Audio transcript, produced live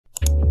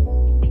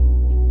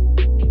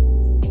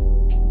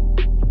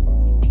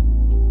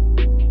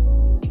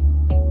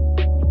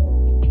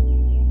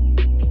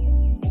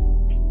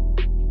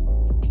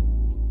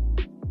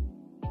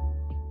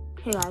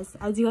guys,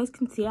 as you guys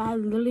can see, I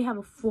literally have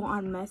a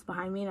full-on mess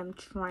behind me and I'm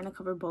trying to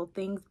cover both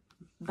things,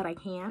 but I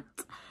can't.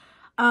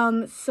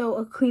 So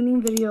a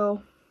cleaning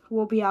video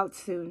will be out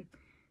soon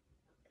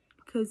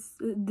because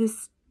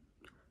this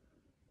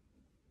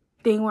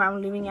thing where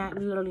I'm living at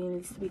literally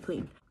needs to be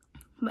cleaned.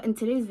 But in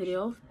today's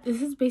video,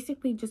 this is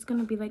basically just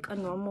gonna be like a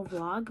normal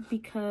vlog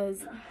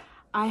because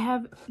I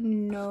have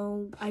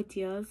no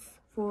ideas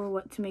for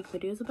what to make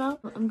videos about.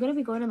 I'm gonna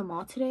be going to the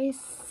mall today,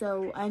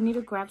 so I need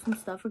to grab some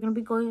stuff. We're gonna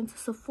be going into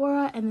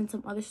Sephora and then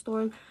some other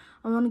stores.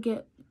 I want to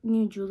get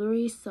new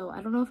jewelry, so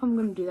I don't know if I'm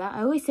gonna do that.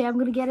 I always say I'm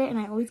gonna get it and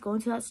I always go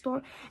into that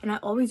store and I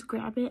always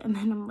grab it and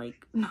then I'm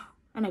like, no,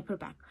 and I put it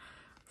back.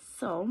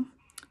 So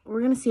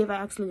we're gonna see if I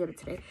actually get it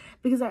today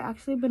because I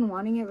actually been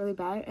wanting it really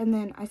bad. And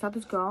then I saw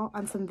this girl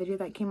on some video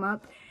that came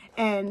up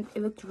and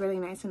it looked really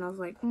nice and I was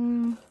like,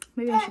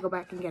 maybe I should go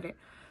back and get it.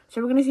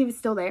 So we're gonna see if it's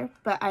still there,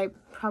 but I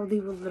probably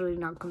will literally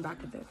not come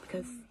back with it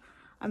because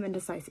I'm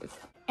indecisive.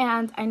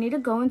 And I need to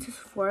go into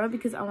Sephora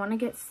because I want to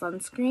get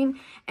sunscreen,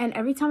 and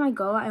every time I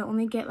go I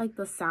only get like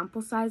the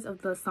sample size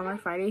of the Summer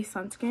Friday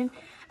sunscreen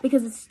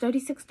because it's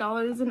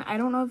 $36 and I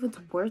don't know if it's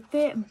worth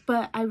it,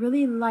 but I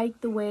really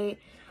like the way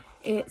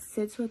it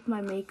sits with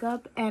my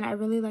makeup and I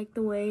really like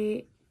the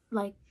way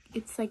like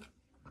it's like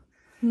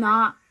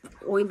not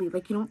oily,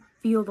 like you don't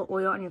feel the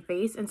oil on your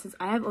face, and since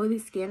I have oily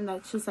skin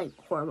that's just like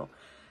horrible.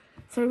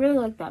 So I really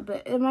like that.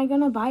 But am I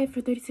gonna buy it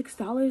for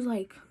 $36?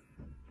 Like,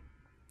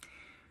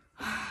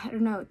 I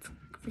don't know, it's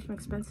freaking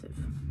expensive.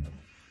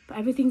 But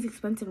everything's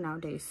expensive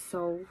nowadays,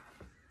 so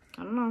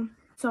I don't know.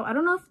 So I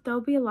don't know if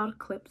there'll be a lot of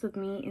clips of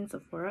me in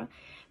Sephora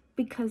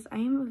because I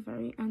am a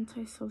very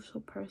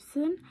antisocial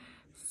person.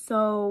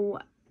 So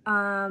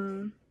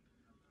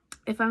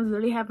if I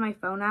literally have my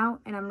phone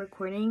out and I'm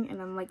recording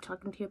and I'm like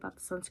talking to you about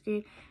the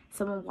sunscreen,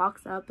 someone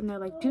walks up and they're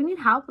like, do you need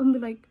help? I'm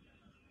like,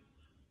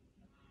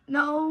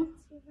 no.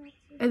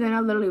 And then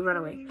I'll literally run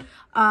away.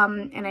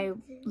 And I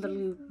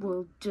literally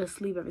will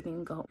just leave everything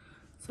and go home.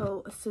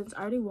 So since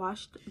I already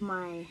washed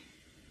my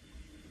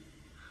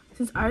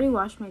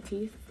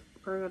teeth,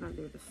 we're gonna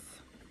do this.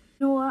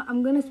 You know what?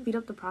 I'm gonna speed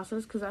up the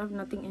process because I have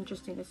nothing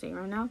interesting to say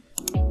right now.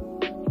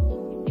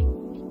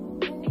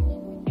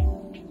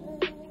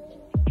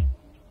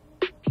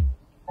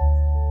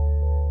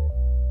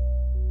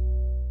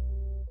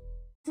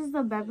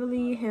 The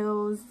Beverly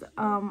Hills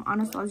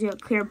Anastasia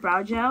clear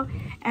brow gel,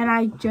 and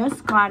I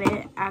just got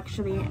it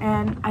actually,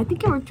 and I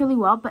think it worked really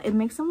well, but it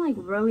makes them like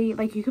really,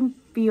 like you can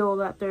feel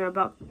that they're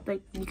about,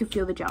 like you can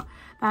feel the gel,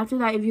 but after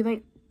that if you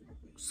like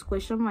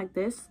squish them like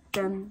this,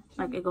 then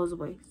like it goes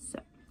away.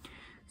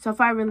 So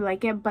far I really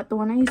like it, but the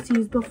one I used to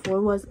use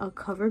before was a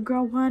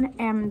CoverGirl one,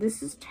 and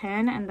this is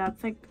 10 and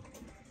that's like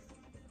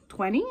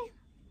 20,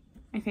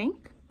 I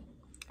think.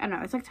 I don't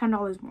know, it's like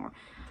 $10 more.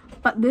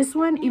 But this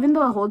one, even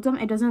though it holds them,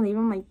 it doesn't leave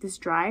them like this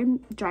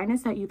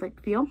dryness that you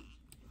like feel.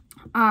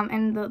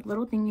 And the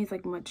little thing is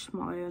like much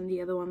smaller than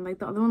the other one. Like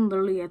the other one,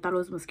 literally I thought it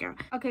was mascara.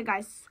 Okay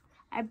guys,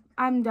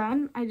 I'm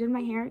done. I did my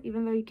hair,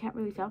 even though you can't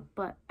really tell,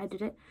 but I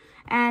did it.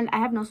 And I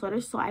have no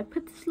sweater, so I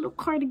put this little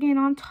cardigan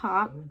on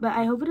top, but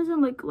I hope it doesn't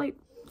look like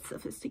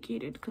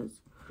sophisticated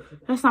because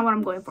that's not what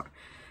I'm going for.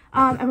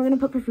 And we're gonna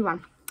put perfume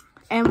on,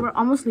 and we're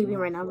almost leaving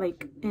right now,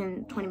 like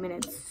in 20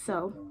 minutes.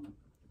 So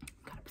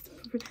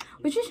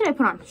which should I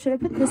put on? Should I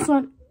put this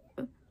one?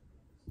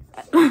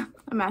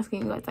 I'm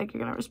asking you guys like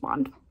you're gonna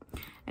respond.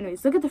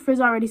 Anyways, look at the frizz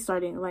already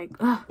starting. Like,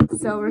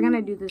 so we're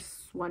gonna do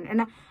this one.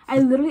 And I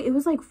literally, it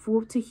was like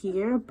full to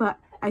here, but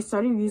I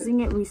started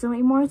using it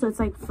recently more, so it's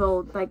like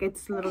filled, like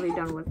it's literally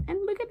done with.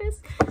 And look at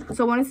this.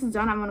 So when this is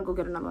done, I'm gonna go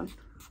get another one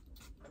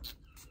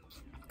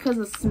because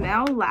the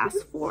smell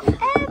lasts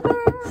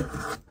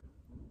forever.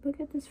 Look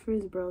at this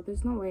frizz, bro.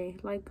 There's no way.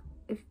 Like,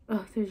 if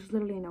there's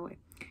literally no way.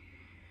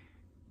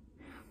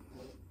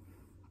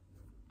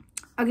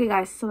 Okay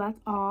guys, so that's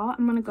all.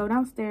 I'm gonna go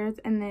downstairs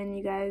and then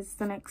you guys,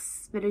 the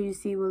next video you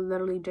see will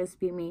literally just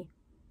be me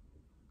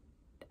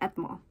at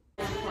the mall.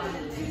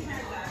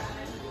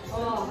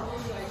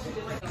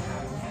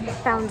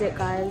 Found it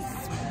guys,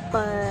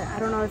 but I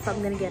don't know if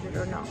I'm gonna get it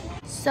or not.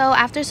 So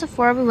after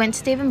Sephora we went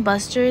to Dave &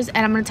 Buster's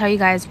and I'm gonna tell you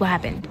guys what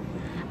happened.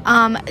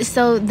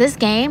 So this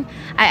game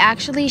I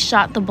actually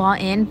shot the ball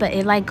in, but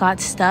it like got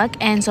stuck,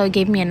 and so it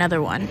gave me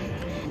another one.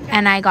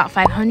 And I got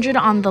 500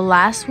 on the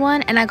last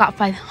one, and I got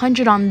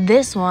 500 on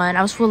this one.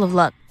 I was full of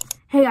luck.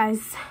 Hey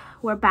guys,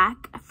 we're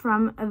back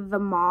from the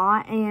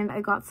mall, and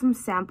I got some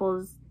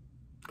samples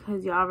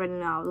because you already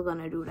know I was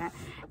gonna do that.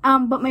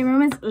 But my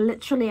room is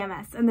literally a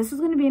mess, and this was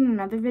gonna be in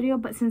another video,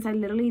 but since I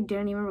literally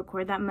didn't even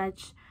record that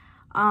much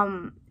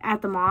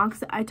at the mall,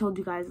 because I told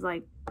you guys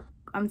like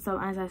I'm so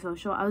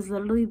antisocial. I was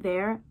literally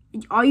there.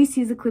 All you see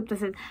is a clip that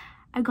says,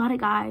 "I got it,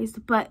 guys,"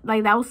 but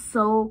like that was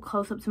so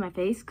close up to my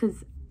face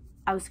because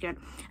I was scared.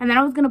 And then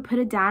I was gonna put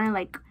it down and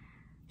like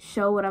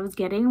show what I was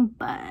getting,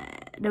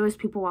 but there was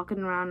people walking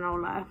around and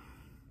all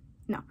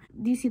no.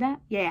 Do you see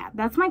that? Yeah,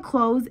 that's my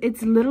clothes.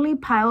 It's literally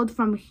piled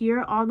from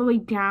here all the way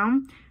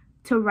down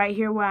to right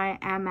here where I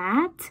am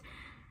at.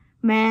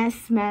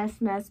 Mess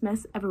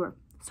everywhere.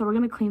 So we're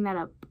gonna clean that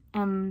up.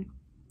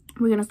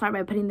 we're gonna start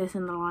by putting this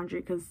in the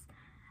laundry because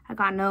I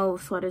got no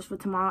sweaters for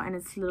tomorrow and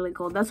it's literally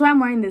cold. That's why I'm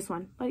wearing this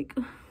one. Like,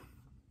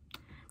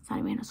 it's not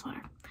even a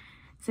sweater.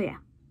 So yeah,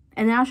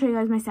 and then I'll show you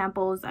guys my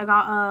samples. I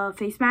got a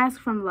face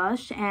mask from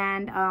Lush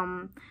and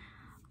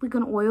like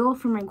an oil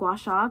from my gua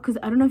sha, because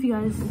I don't know if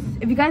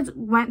you guys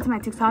went to my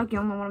TikTok,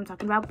 you'll know what I'm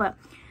talking about, but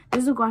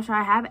this is a gua sha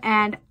I have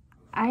and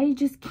I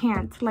just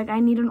can't, like, I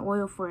need an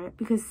oil for it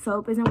because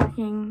soap isn't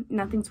working,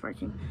 nothing's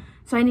working,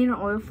 so I need an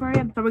oil for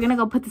it. But we're gonna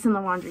go put this in the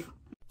laundry.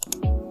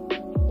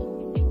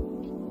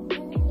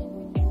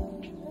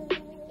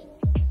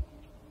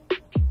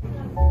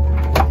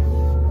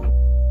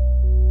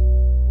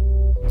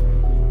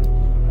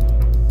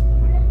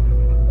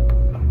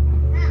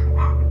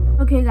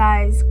 Okay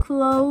guys,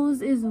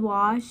 clothes is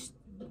washed,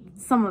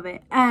 some of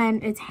it,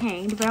 and it's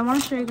hanged, but I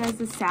want to show you guys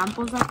the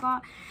samples I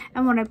got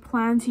and what I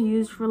plan to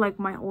use for like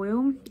my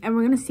oil, and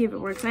we're gonna see if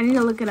it works. I need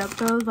to look it up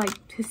though,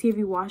 like to see if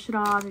you wash it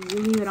off, if you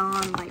leave it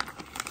on, like,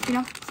 you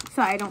know,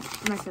 so I don't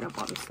mess it up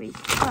obviously.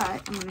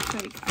 But I'm gonna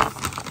show you guys.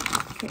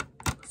 Okay,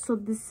 so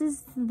this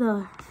is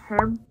the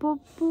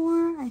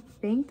herbivore, I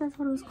think that's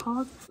what it was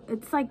called.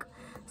 It's like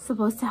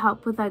supposed to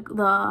help with like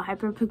the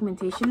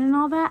hyperpigmentation and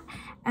all that.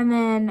 And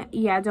then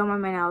yeah, don't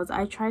mind my nails.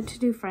 I tried to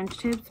do French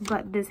tips,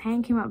 but this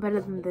hand came out better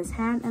than this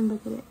hand, and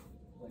look at it.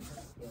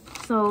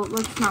 So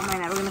let's not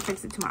mind that, we're gonna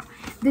fix it tomorrow.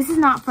 This is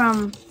not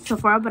from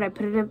Sephora, but I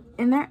put it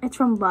in there. It's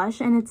from Lush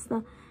and it's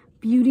the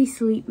beauty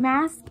sleep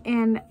mask,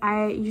 and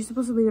you're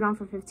supposed to leave it on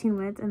for 15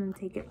 minutes and then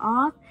take it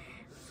off.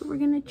 So we're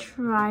gonna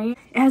try it.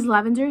 It has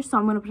lavender, so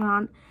I'm gonna put it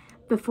on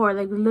before,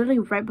 like literally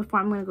right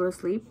before I'm gonna go to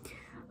sleep.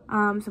 So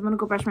I'm gonna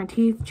go brush my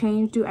teeth,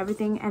 change, do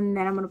everything, and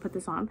then I'm gonna put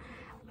this on.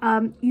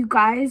 You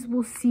guys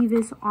will see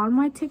this on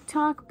my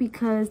TikTok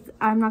because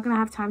I'm not gonna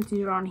have time to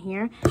do it on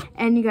here,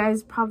 and you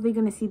guys probably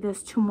gonna see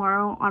this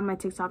tomorrow on my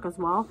TikTok as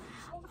well.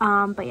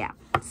 But yeah,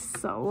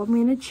 so I'm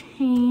gonna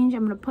change,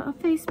 I'm gonna put a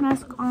face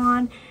mask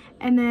on,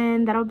 and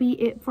then that'll be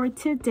it for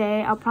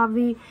today. I'll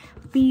probably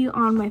be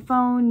on my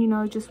phone, you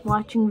know, just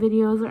watching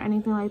videos or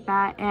anything like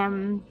that,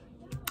 and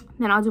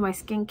then I'll do my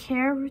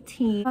skincare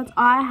routine. That's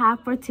all I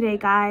have for today,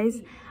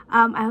 guys.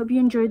 I hope you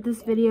enjoyed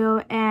this video,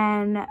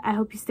 and I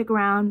hope you stick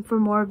around for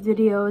more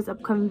videos,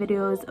 upcoming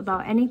videos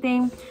about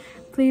anything.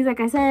 Please,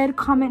 like I said,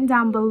 comment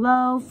down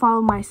below,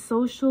 follow my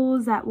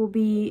socials that will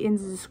be in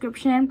the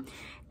description,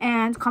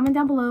 and comment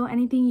down below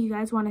anything you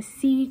guys want to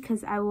see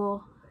because I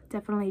will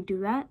definitely do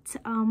that.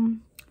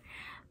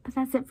 But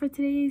that's it for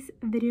today's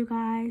video,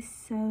 guys,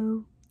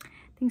 so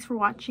thanks for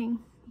watching.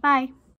 Bye.